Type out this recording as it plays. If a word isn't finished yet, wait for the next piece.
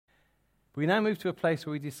We now move to a place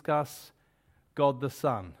where we discuss God the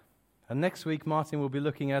Son. And next week, Martin will be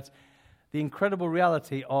looking at the incredible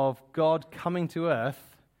reality of God coming to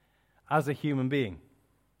earth as a human being.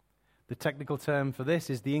 The technical term for this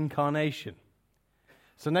is the incarnation.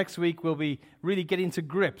 So next week, we'll be really getting to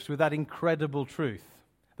grips with that incredible truth.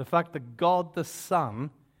 The fact that God the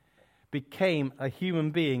Son became a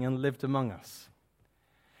human being and lived among us.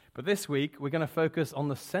 But this week, we're going to focus on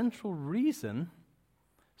the central reason.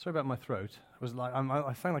 Sorry about my throat.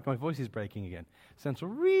 I sound like my voice is breaking again.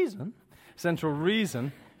 Central reason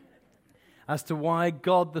as to why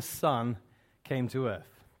God the Son came to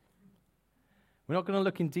earth. We're not going to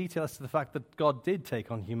look in detail as to the fact that God did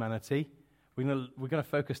take on humanity. We're going to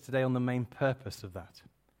focus today on the main purpose of that.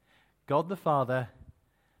 God the Father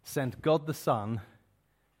sent God the Son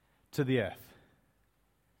to the earth.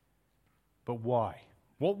 But why?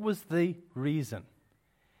 What was the reason?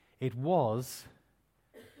 It was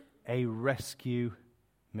a rescue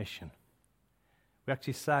mission. We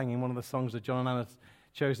actually sang in one of the songs that John and Anna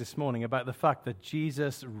chose this morning about the fact that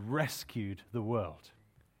Jesus rescued the world.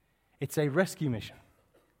 It's a rescue mission.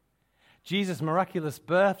 Jesus' miraculous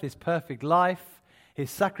birth, his perfect life,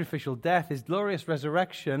 his sacrificial death, his glorious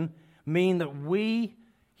resurrection mean that we,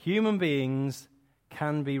 human beings,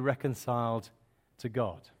 can be reconciled to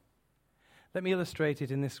God. Let me illustrate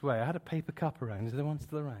it in this way. I had a paper cup around. Is there one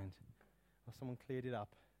still around? Or someone cleared it up?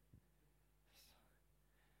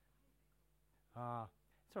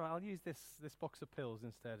 It's all right. I'll use this box of pills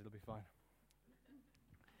instead. It'll be fine.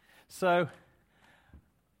 So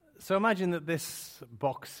imagine that this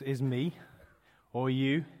box is me or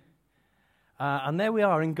you. And there we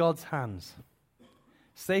are in God's hands.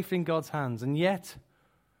 Safe in God's hands. And yet,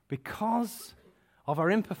 because of our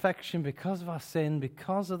imperfection, because of our sin,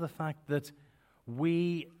 because of the fact that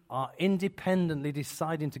we are independently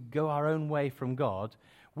deciding to go our own way from God,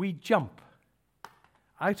 we jump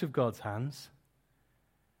out of God's hands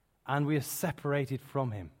and we are separated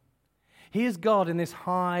from him. He is God in this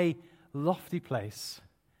high, lofty place,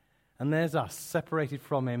 and there's us separated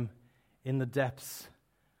from him in the depths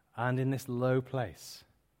and in this low place.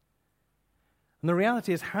 And the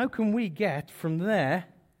reality is, how can we get from there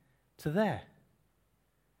to there?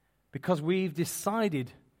 Because we've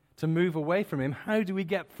decided to move away from him. How do we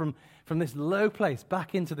get from this low place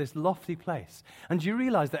back into this lofty place? And do you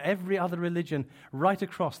realize that every other religion right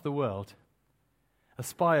across the world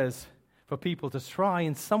aspires for people to try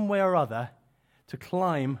in some way or other to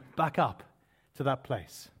climb back up to that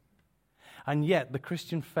place? And yet the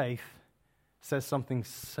Christian faith says something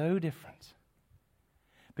so different.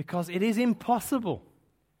 Because it is impossible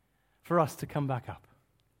for us to come back up.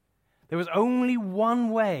 There was only one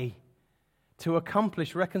way to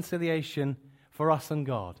accomplish reconciliation for us and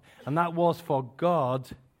God, and that was for God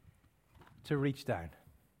to reach down.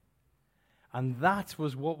 And that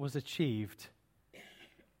was what was achieved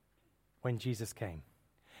when Jesus came.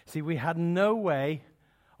 See, we had no way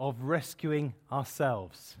of rescuing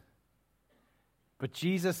ourselves, but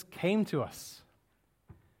Jesus came to us,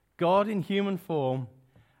 God in human form,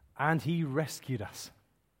 and he rescued us.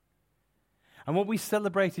 And what we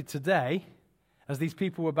celebrated today, as these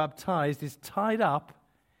people were baptized, is tied up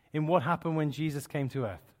in what happened when Jesus came to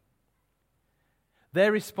earth.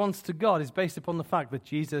 Their response to God is based upon the fact that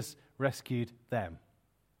Jesus rescued them.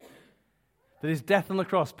 That his death on the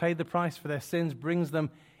cross paid the price for their sins, brings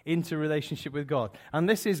them into relationship with God. And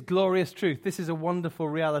this is glorious truth. This is a wonderful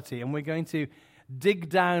reality, and we're going to dig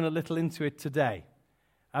down a little into it today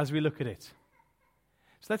as we look at it.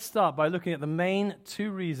 So let's start by looking at the main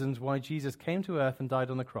two reasons why Jesus came to earth and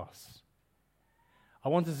died on the cross. I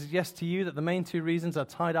want to suggest to you that the main two reasons are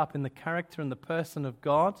tied up in the character and the person of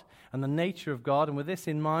God and the nature of God. And with this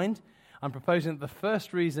in mind, I'm proposing that the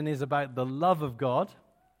first reason is about the love of God,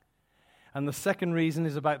 and the second reason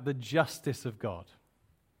is about the justice of God.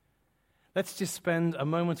 Let's just spend a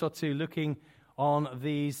moment or two looking at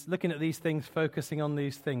these things, focusing on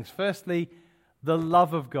these things. Firstly, the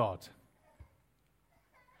love of God.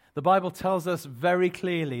 The Bible tells us very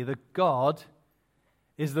clearly that God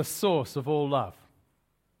is the source of all love.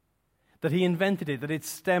 That he invented it, that it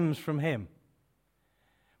stems from him.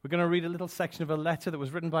 We're going to read a little section of a letter that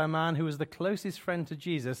was written by a man who was the closest friend to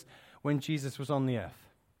Jesus when Jesus was on the earth.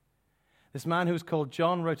 This man, who was called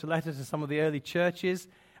John, wrote a letter to some of the early churches,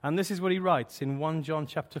 and this is what he writes in 1 John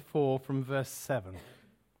chapter 4 from verse 7.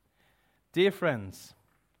 Dear friends,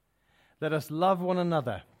 let us love one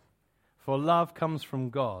another, for love comes from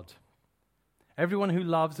God. Everyone who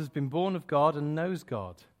loves has been born of God and knows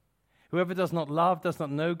God. Whoever does not love does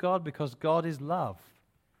not know God, because God is love.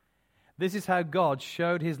 This is how God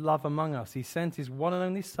showed his love among us. He sent his one and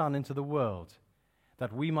only Son into the world,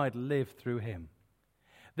 that we might live through him.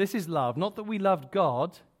 This is love, not that we loved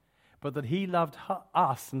God, but that he loved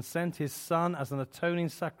us and sent his Son as an atoning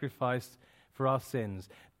sacrifice for our sins.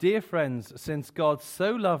 Dear friends, since God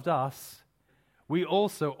so loved us, we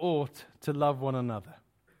also ought to love one another.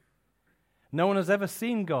 No one has ever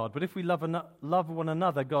seen God, but if we love one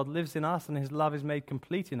another, God lives in us and his love is made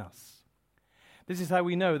complete in us. This is how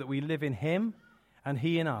we know that we live in him and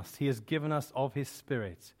he in us. He has given us of his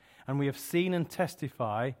Spirit. And we have seen and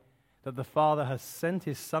testify that the Father has sent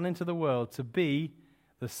his Son into the world to be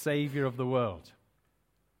the Savior of the world.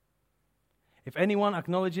 If anyone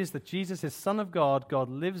acknowledges that Jesus is Son of God, God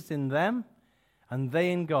lives in them and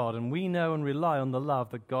they in God. And we know and rely on the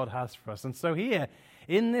love that God has for us. And so here,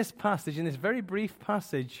 in this passage, in this very brief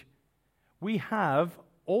passage, we have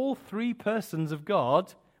all three persons of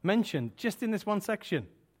God mentioned just in this one section.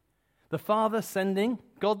 The Father sending,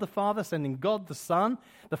 God the Father sending God the Son,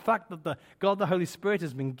 the fact that God the Holy Spirit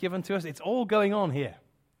has been given to us, it's all going on here,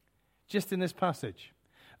 just in this passage.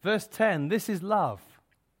 Verse 10, this is love.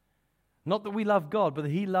 Not that we love God, but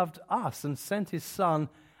that he loved us and sent his Son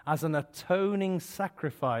as an atoning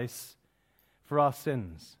sacrifice for our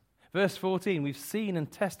sins. Verse 14, we've seen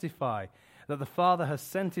and testify that the Father has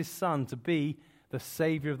sent his Son to be the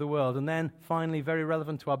Savior of the world. And then finally, very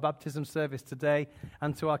relevant to our baptism service today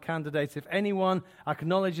and to our candidates, if anyone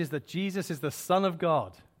acknowledges that Jesus is the Son of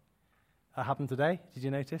God, that happened today, did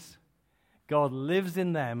you notice? God lives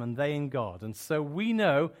in them and they in God. And so we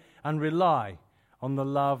know and rely on the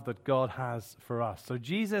love that God has for us. So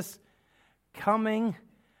Jesus coming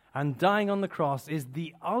and dying on the cross is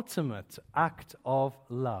the ultimate act of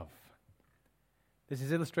love. This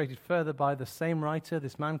is illustrated further by the same writer,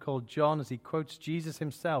 this man called John, as he quotes Jesus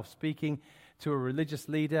himself speaking to a religious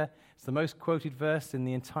leader. It's the most quoted verse in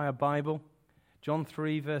the entire Bible. John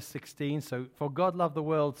 3, verse 16. So, for God loved the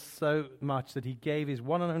world so much that he gave his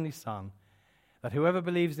one and only Son, that whoever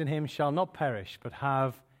believes in him shall not perish, but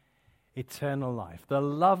have eternal life. The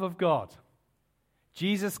love of God.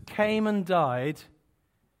 Jesus came and died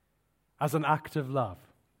as an act of love.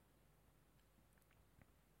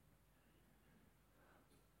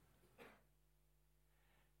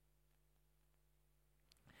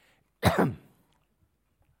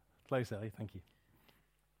 Close, Ellie, thank you.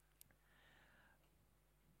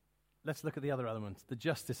 Let's look at the other element, the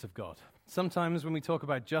justice of God. Sometimes when we talk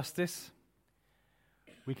about justice,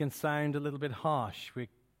 we can sound a little bit harsh. We're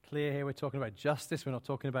clear here, we're talking about justice, we're not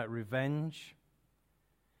talking about revenge.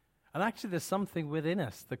 And actually there's something within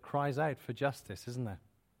us that cries out for justice, isn't there?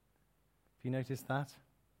 Have you noticed that?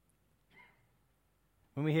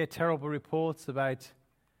 When we hear terrible reports about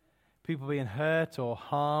people being hurt or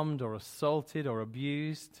harmed or assaulted or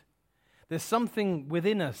abused, there's something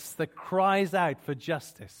within us that cries out for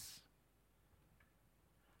justice.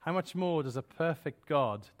 How much more does a perfect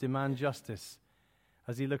God demand justice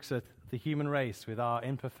as he looks at the human race with our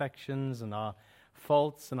imperfections and our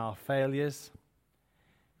faults and our failures?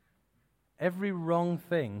 Every wrong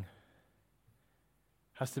thing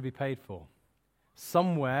has to be paid for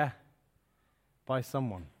somewhere by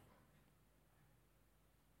someone.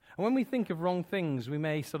 And when we think of wrong things, we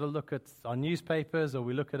may sort of look at our newspapers or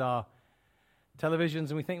we look at our televisions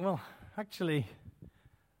and we think, well, actually,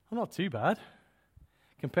 I'm not too bad.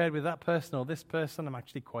 Compared with that person or this person, I'm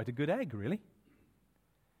actually quite a good egg, really.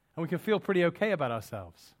 And we can feel pretty okay about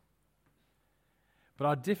ourselves. But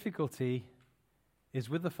our difficulty is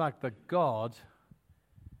with the fact that God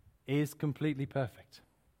is completely perfect.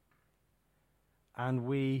 And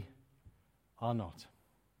we are not.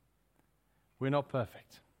 We're not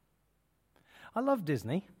perfect. I love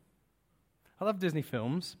Disney. I love Disney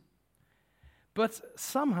films. But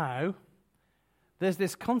somehow, there's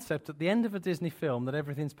this concept at the end of a Disney film that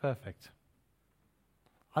everything's perfect.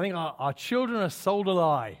 I think our children are sold a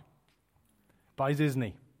lie by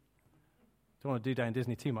Disney. Don't want to do down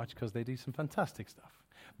Disney too much because they do some fantastic stuff.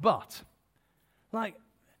 But, like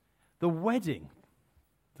the wedding,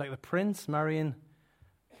 like the prince marrying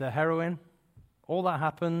the heroine, all that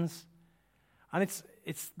happens, and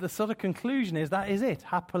it's the sort of conclusion is that is it,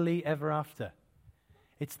 happily ever after.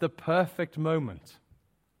 It's the perfect moment.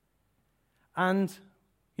 And,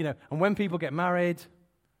 and when people get married,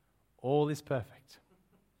 all is perfect.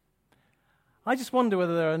 I just wonder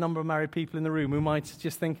whether there are a number of married people in the room who might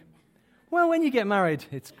just think, well, when you get married,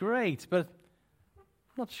 it's great, but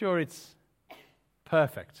I'm not sure it's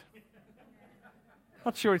perfect.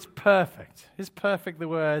 Not sure it's perfect. Is perfect the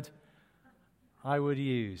word I would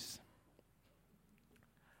use?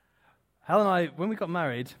 Helen and I, when we got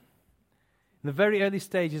married, in the very early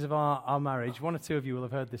stages of our marriage, one or two of you will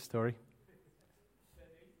have heard this story.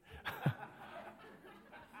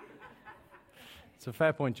 It's a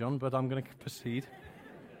fair point, John, but I'm going to proceed.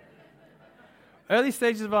 Early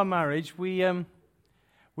stages of our marriage, we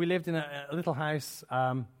lived in a little house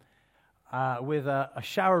with a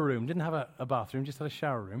shower room. Didn't have a bathroom, just had a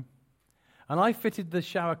shower room. And I fitted the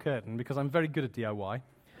shower curtain because I'm very good at DIY.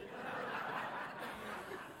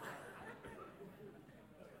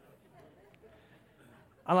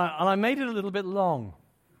 And I made it a little bit long.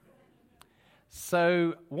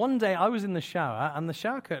 So one day I was in the shower, and the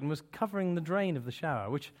shower curtain was covering the drain of the shower,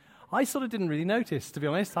 which I sort of didn't really notice, to be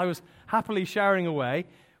honest. I was happily showering away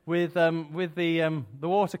with the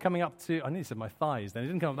water coming up to, I nearly said my thighs then, it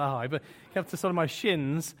didn't come up that high, but it came up to sort of my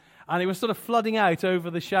shins, and it was sort of flooding out over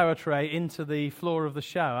the shower tray into the floor of the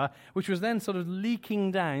shower, which was then sort of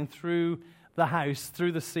leaking down through the house,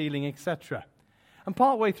 through the ceiling, etc. And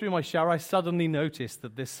partway through my shower, I suddenly noticed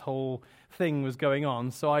that this whole thing was going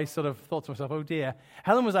on. So I sort of thought to myself, oh dear.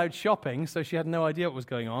 Helen was out shopping, so she had no idea what was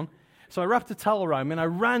going on. So I wrapped a towel around me and I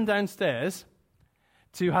ran downstairs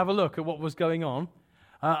to have a look at what was going on.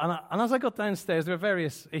 And as I got downstairs, there were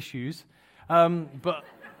various issues. But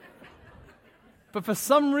for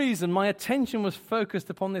some reason, my attention was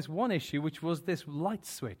focused upon this one issue, which was this light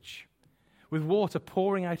switch, with water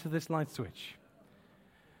pouring out of this light switch.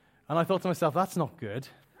 And I thought to myself, that's not good.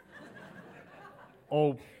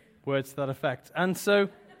 Or words to that effect. And so,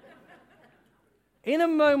 in a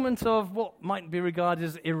moment of what might be regarded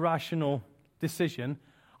as irrational decision,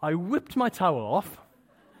 I whipped my towel off,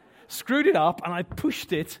 screwed it up, and I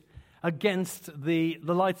pushed it against the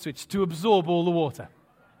light switch to absorb all the water.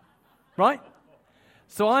 Right?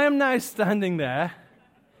 So I am now standing there,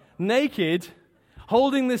 naked,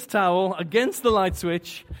 holding this towel against the light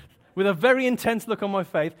switch, with a very intense look on my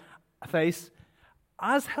face,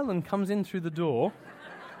 as Helen comes in through the door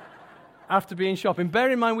after being shopping. Bear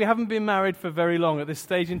in mind, we haven't been married for very long at this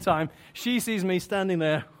stage in time. She sees me standing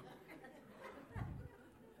there.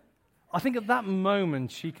 I think at that moment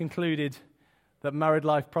she concluded that married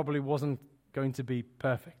life probably wasn't going to be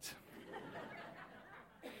perfect.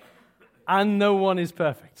 And no one is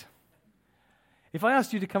perfect. If I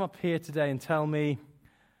asked you to come up here today and tell me,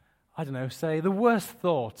 I don't know, say the worst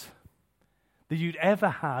thought that you'd ever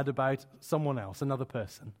had about someone else, another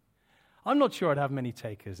person, I'm not sure I'd have many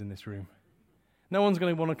takers in this room. No one's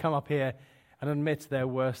going to want to come up here and admit their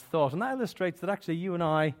worst thought. And that illustrates that actually you and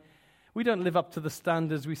I, we don't live up to the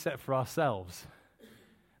standards we set for ourselves.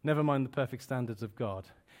 Never mind the perfect standards of God.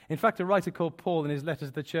 In fact, a writer called Paul, in his letter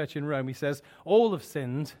to the church in Rome, he says, all have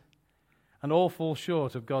sinned and all fall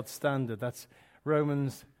short of God's standard. That's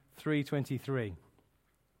Romans 3:23.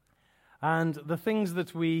 And the things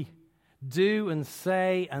that we do and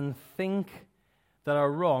say and think that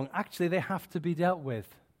are wrong, actually they have to be dealt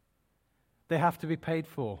with. They have to be paid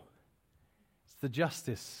for. It's the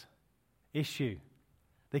justice issue.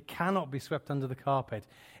 They cannot be swept under the carpet.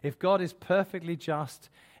 If God is perfectly just,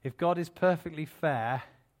 if God is perfectly fair,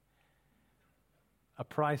 a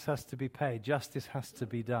price has to be paid. Justice has to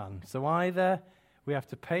be done. So either we have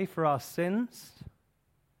to pay for our sins,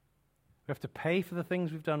 we have to pay for the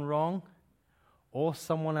things we've done wrong, or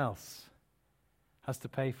someone else has to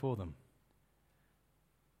pay for them.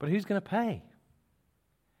 But who's going to pay?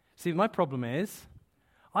 See, my problem is,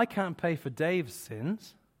 I can't pay for Dave's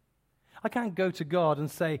sins. I can't go to God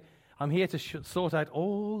and say, I'm here to sort out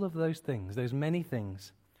all of those things, those many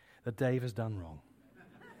things that Dave has done wrong.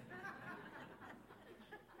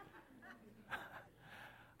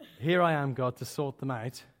 Here I am, God, to sort them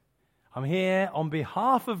out. I'm here on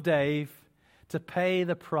behalf of Dave to pay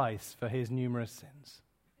the price for his numerous sins.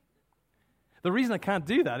 The reason I can't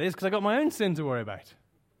do that is because I've got my own sin to worry about.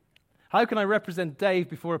 How can I represent Dave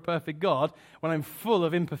before a perfect God when I'm full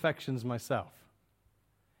of imperfections myself?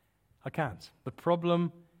 I can't. The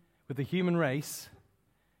problem with the human race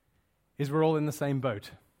is we're all in the same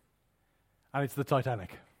boat. And it's the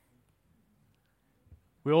Titanic.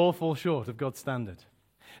 We all fall short of God's standard.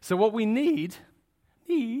 So what we need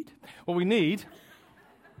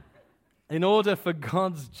in order for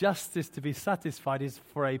God's justice to be satisfied is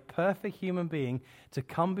for a perfect human being to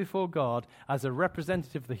come before God as a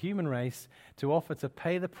representative of the human race to offer to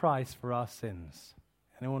pay the price for our sins.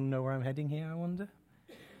 Anyone know where I'm heading here, I wonder?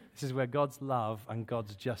 This is where God's love and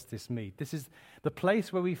God's justice meet. This is the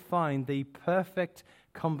place where we find the perfect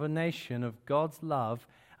combination of God's love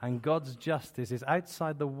and God's justice is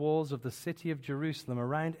outside the walls of the city of Jerusalem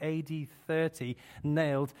around AD 30,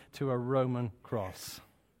 nailed to a Roman cross.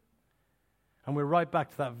 And we're right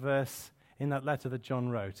back to that verse in that letter that John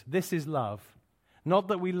wrote. This is love. Not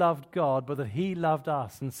that we loved God, but that he loved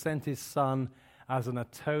us and sent his Son as an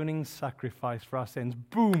atoning sacrifice for our sins.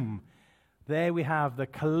 Boom! There we have the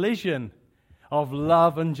collision of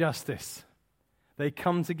love and justice. They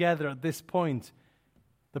come together at this point.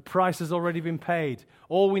 The price has already been paid.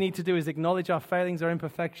 All we need to do is acknowledge our failings, our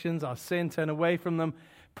imperfections, our sin, turn away from them,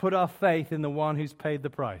 put our faith in the one who's paid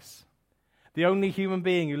the price. The only human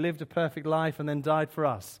being who lived a perfect life and then died for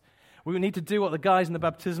us. We need to do what the guys in the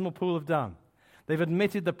baptismal pool have done. They've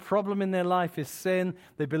admitted the problem in their life is sin.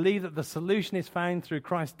 They believe that the solution is found through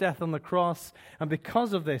Christ's death on the cross. And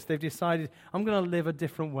because of this, they've decided, I'm going to live a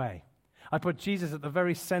different way. I put Jesus at the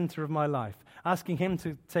very center of my life, asking him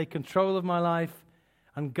to take control of my life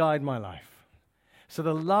and guide my life. So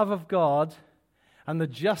the love of God and the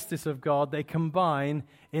justice of God, they combine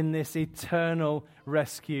in this eternal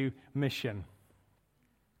rescue mission.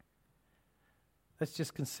 Let's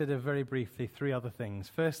just consider very briefly 3 other things.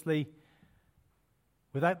 Firstly,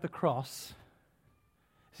 without the cross,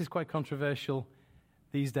 this is quite controversial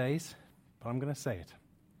these days, but I'm going to say it.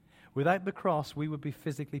 Without the cross, we would be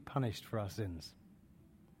physically punished for our sins.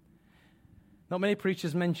 Not many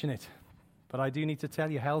preachers mention it, but I do need to tell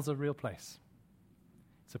you, hell's a real place.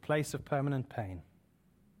 It's a place of permanent pain.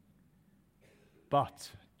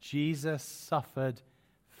 But Jesus suffered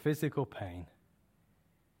physical pain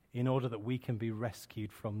in order that we can be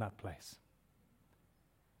rescued from that place.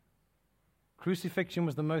 Crucifixion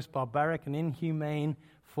was the most barbaric and inhumane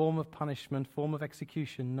form of punishment, form of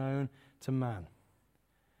execution known to man.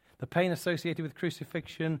 The pain associated with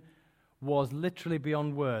crucifixion was literally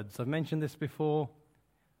beyond words. I've mentioned this before.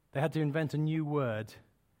 They had to invent a new word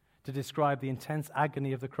to describe the intense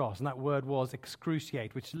agony of the cross, and that word was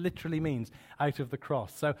excruciate, which literally means out of the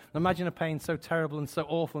cross. So imagine a pain so terrible and so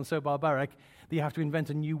awful and so barbaric that you have to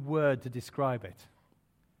invent a new word to describe it.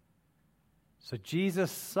 So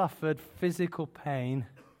Jesus suffered physical pain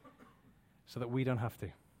so that we don't have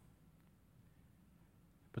to.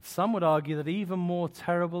 But some would argue that even more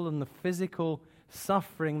terrible than the physical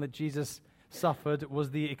suffering that Jesus suffered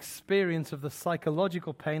was the experience of the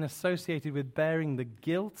psychological pain associated with bearing the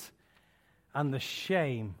guilt and the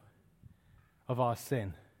shame of our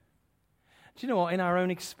sin. Do you know what? In our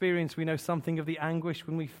own experience, we know something of the anguish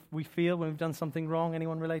when we feel when we've done something wrong.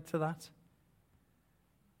 Anyone relate to that?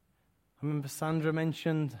 I remember Sandra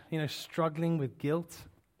mentioned, struggling with guilt.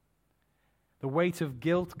 The weight of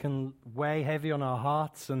guilt can weigh heavy on our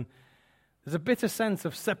hearts, and there's a bitter sense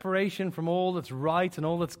of separation from all that's right and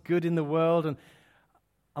all that's good in the world.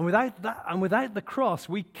 And without the cross,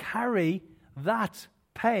 we carry that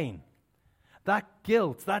pain, that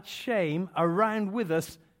guilt, that shame around with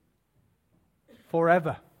us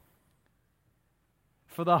forever,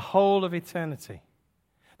 for the whole of eternity.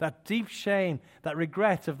 That deep shame, that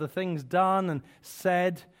regret of the things done and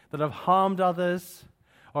said that have harmed others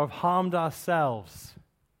or have harmed ourselves.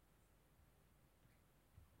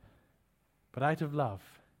 But out of love,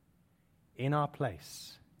 in our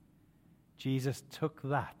place, Jesus took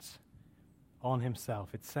that on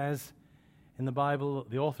himself. It says in the Bible,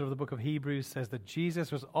 the author of the book of Hebrews says that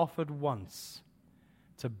Jesus was offered once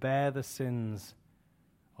to bear the sins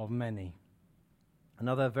of many.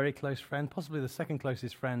 Another very close friend, possibly the second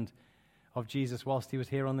closest friend of Jesus whilst he was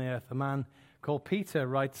here on the earth, a man called Peter,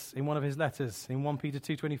 writes in one of his letters in 1 Peter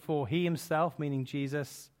 2:24, he himself, meaning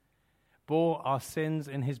Jesus, bore our sins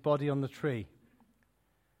in his body on the tree.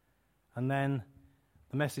 And then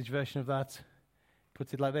the Message version of that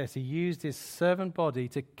puts it like this: he used his servant body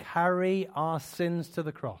to carry our sins to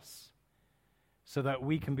the cross so that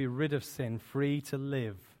we can be rid of sin, free to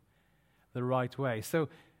live the right way. So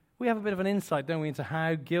we have a bit of an insight, don't we, into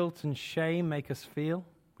how guilt and shame make us feel.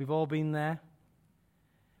 We've all been there.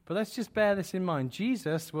 But let's just bear this in mind.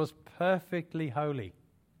 Jesus was perfectly holy.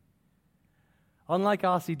 Unlike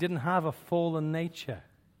us, he didn't have a fallen nature.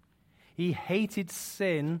 He hated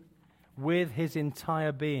sin with his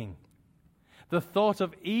entire being. The thought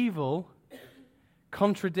of evil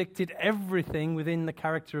contradicted everything within the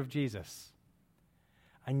character of Jesus.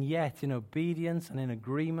 And yet, in obedience and in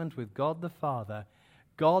agreement with God the Father,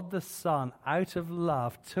 God the Son, out of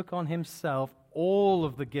love, took on himself all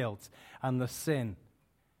of the guilt and the sin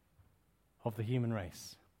of the human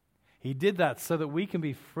race. He did that so that we can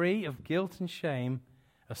be free of guilt and shame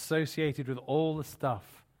associated with all the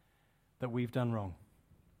stuff that we've done wrong.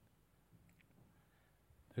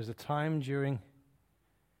 There's a time during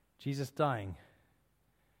Jesus dying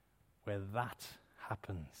where that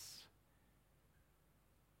happens.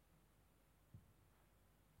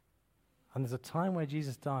 And there's a time where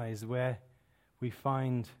Jesus dies where we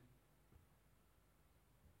find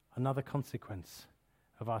another consequence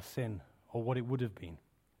of our sin, or what it would have been.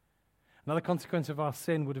 Another consequence of our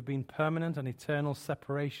sin would have been permanent and eternal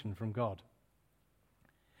separation from God.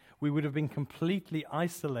 We would have been completely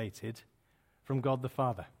isolated from God the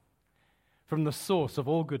Father. from the source of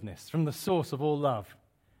all goodness, from the source of all love,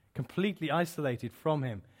 completely isolated from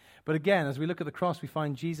him. But again, as we look at the cross, we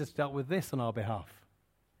find Jesus dealt with this on our behalf.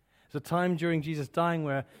 There's a time during Jesus' dying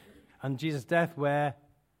and Jesus' death where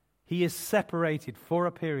he is separated for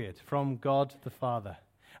a period from God the Father.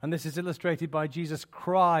 And this is illustrated by Jesus'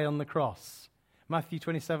 cry on the cross. Matthew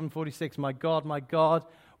 27:46, my God,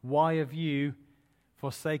 why have you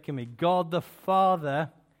forsaken me? God the Father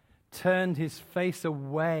turned his face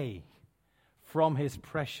away from his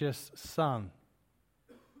precious Son.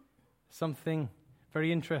 Something very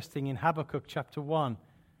interesting in Habakkuk chapter 1.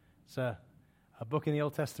 It's a book in the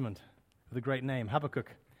Old Testament with a great name. Habakkuk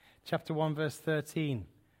chapter 1 verse 13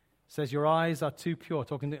 says, your eyes are too pure.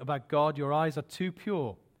 Talking about God, your eyes are too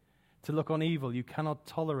pure to look on evil. You cannot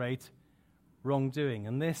tolerate wrongdoing.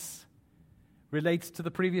 And this relates to the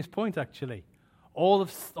previous point, actually. All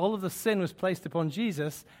of the sin was placed upon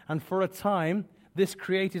Jesus, and for a time, this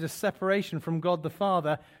created a separation from God the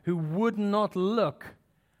Father, who would not look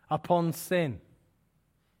upon sin.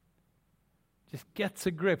 Just get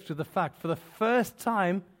to grips with the fact, for the first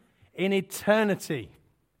time in eternity,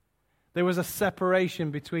 there was a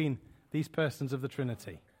separation between these persons of the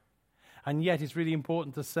Trinity. And yet, it's really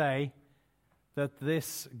important to say that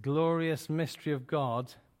this glorious mystery of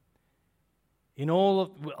God, in all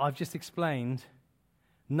of I've just explained,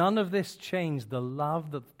 none of this changed the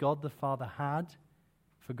love that God the Father had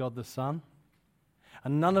for God the Son,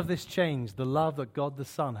 and none of this changed the love that God the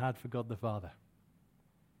Son had for God the Father.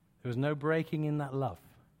 There was no breaking in that love.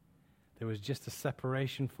 There was just a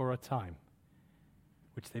separation for a time,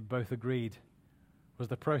 which they both agreed was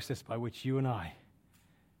the process by which you and I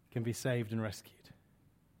can be saved and rescued.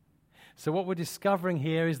 So what we're discovering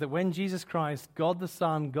here is that when Jesus Christ, God the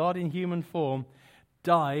Son, God in human form,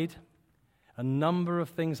 died, a number of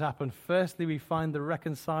things happened. Firstly, we find the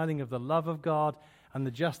reconciling of the love of God and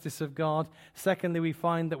the justice of God. Secondly, we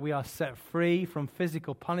find that we are set free from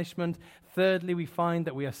physical punishment. Thirdly, we find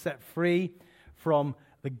that we are set free from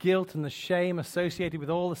the guilt and the shame associated with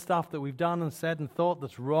all the stuff that we've done and said and thought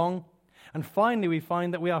that's wrong. And finally, we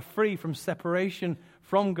find that we are free from separation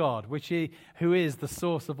from God, who is the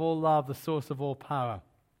source of all love, the source of all power.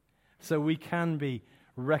 So we can be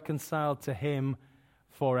reconciled to him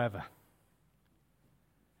forever.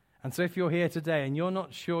 And so if you're here today and you're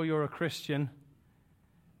not sure you're a Christian,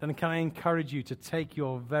 then can I encourage you to take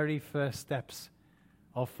your very first steps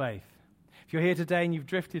of faith. If you're here today and you've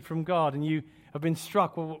drifted from God and you have been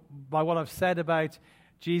struck by what I've said about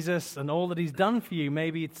Jesus and all that he's done for you,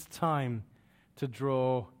 maybe it's time to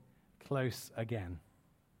draw close again.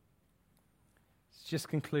 Let's just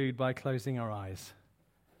conclude by closing our eyes.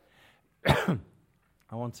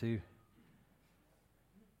 I want to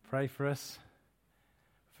pray for us.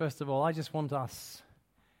 First of all, I just want us,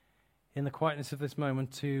 in the quietness of this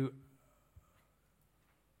moment, to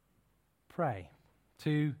pray,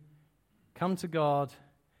 to come to God,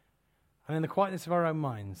 and in the quietness of our own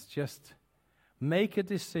minds, just make a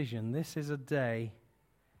decision. This is a day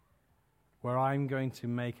where I'm going to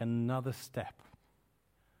make another step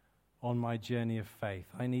on my journey of faith.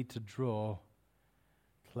 I need to draw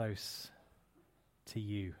close to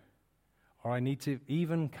you, or I need to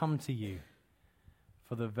even come to you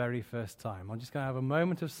for the very first time. I'm just going to have a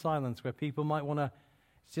moment of silence where people might want to,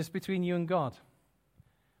 it's just between you and God.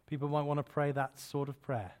 People might want to pray that sort of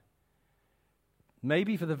prayer.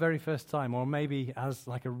 Maybe for the very first time, or maybe as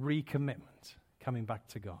like a recommitment, coming back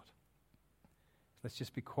to God. Let's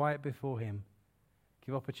just be quiet before him.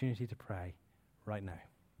 Give opportunity to pray right now.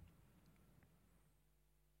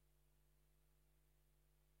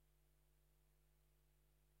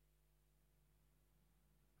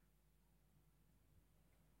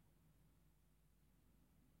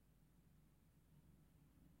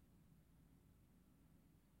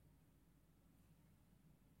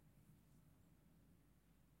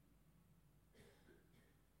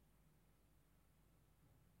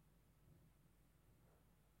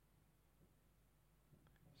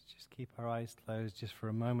 Just keep our eyes closed just for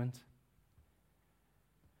a moment.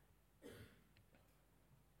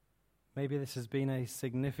 Maybe this has been a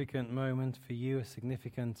significant moment for you, a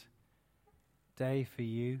significant day for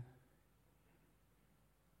you.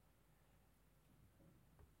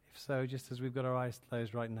 If so, just as we've got our eyes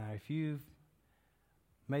closed right now, if you've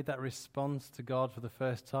made that response to God for the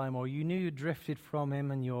first time, or you knew you drifted from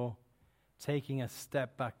him and you're taking a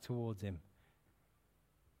step back towards him,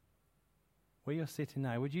 where you're sitting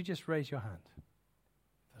now, would you just raise your hand if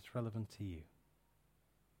that's relevant to you?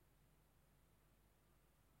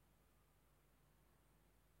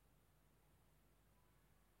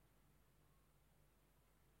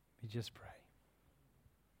 We just pray.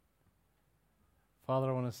 Father,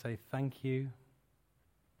 I want to say thank you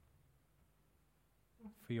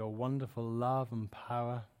for your wonderful love and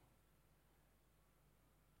power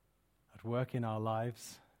at work in our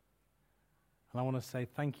lives. And I want to say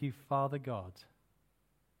thank you, Father God,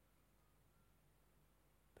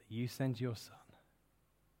 that you sent your Son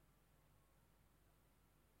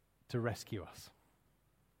to rescue us.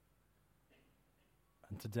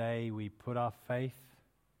 And today we put our faith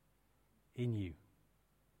in you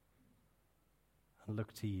and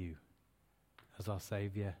look to you as our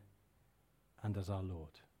Savior and as our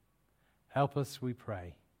Lord. Help us, we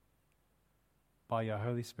pray, by your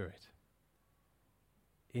Holy Spirit.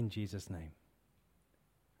 In Jesus' name.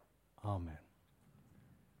 Amen.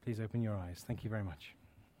 Please open your eyes. Thank you very much.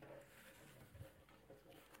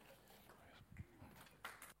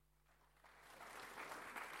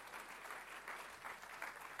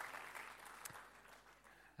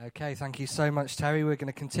 Okay, thank you so much, Terry. We're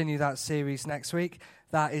going to continue that series next week.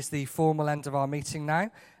 That is the formal end of our meeting now.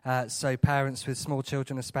 So parents with small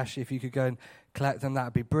children, especially, if you could go and collect them, that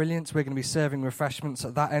would be brilliant. We're going to be serving refreshments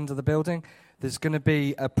at that end of the building. There's going to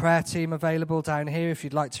be a prayer team available down here if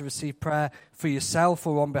you'd like to receive prayer for yourself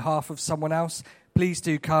or on behalf of someone else. Please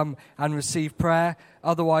do come and receive prayer.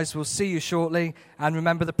 Otherwise, we'll see you shortly. And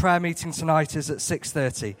remember, the prayer meeting tonight is at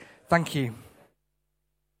 6:30. Thank you.